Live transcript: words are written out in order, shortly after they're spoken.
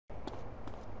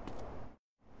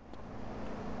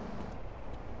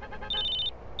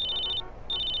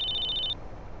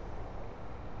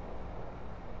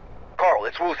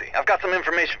Woozy. I've got some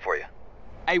information for you.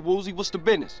 Hey, Woozy, what's the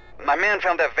business? My man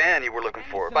found that van you were looking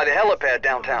for by the helipad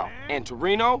downtown. And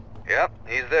Toreno? Yep,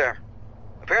 he's there.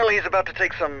 Apparently he's about to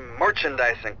take some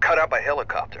merchandise and cut out by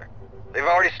helicopter. They've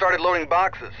already started loading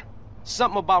boxes.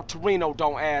 Something about Toreno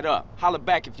don't add up. Holler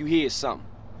back if you hear something.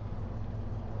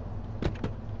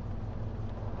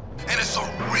 And it's a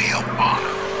real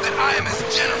honor that I am as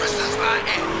generous as I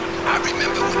am. I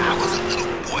remember when I was a little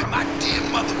boy, my dear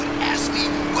mother would ask me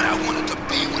what I wanted to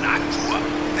be when I grew up.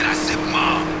 And I said,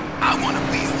 Mom, I want to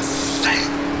be a saint.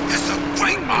 It's a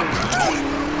great opportunity.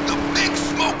 The Big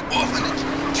Smoke Orphanage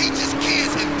teaches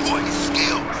kids important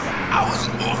skills. I was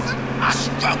an orphan. I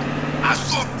struggled. I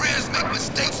saw friends make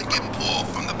mistakes and get pulled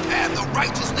from the path of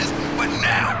righteousness. But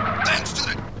now, thanks to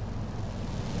the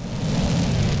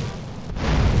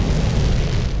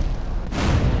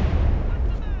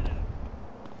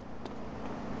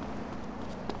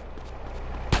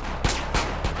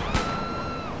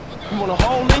You want a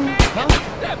hole in you? Huh?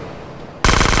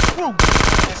 Woo,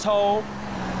 asshole.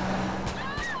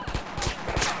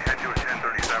 Head to a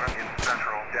 1037 in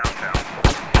Central, downtown.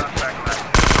 Suspect left.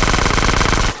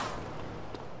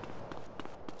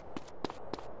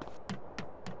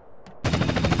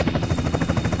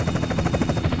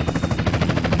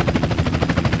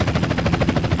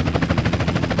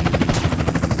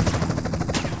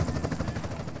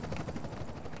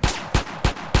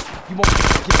 You want to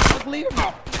get uglier?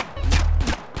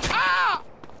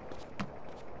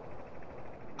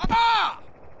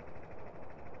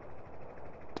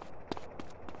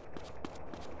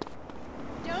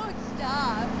 Don't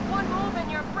stop. One move and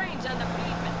your brain's on the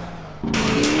pavement.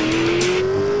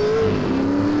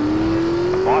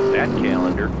 I bought that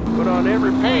calendar. Put on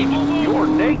every page. You're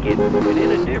naked and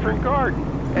in a different garden.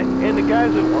 And the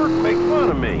guys at work make fun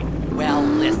of me. Well,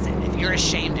 listen, if you're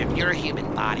ashamed of your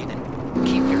human body, then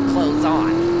keep your clothes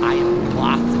on. I am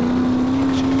blossoming.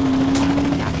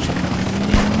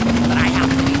 But I have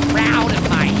to be proud of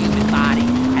my human body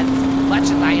as much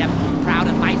as I am proud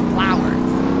of my flowers.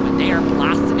 When they are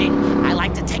blossoming, I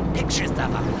like to take pictures of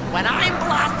them. When I'm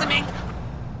blossoming,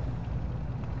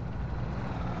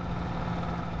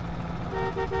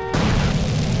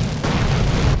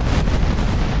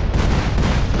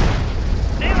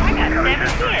 I got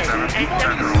 7 kids and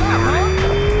 7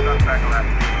 Suspect left.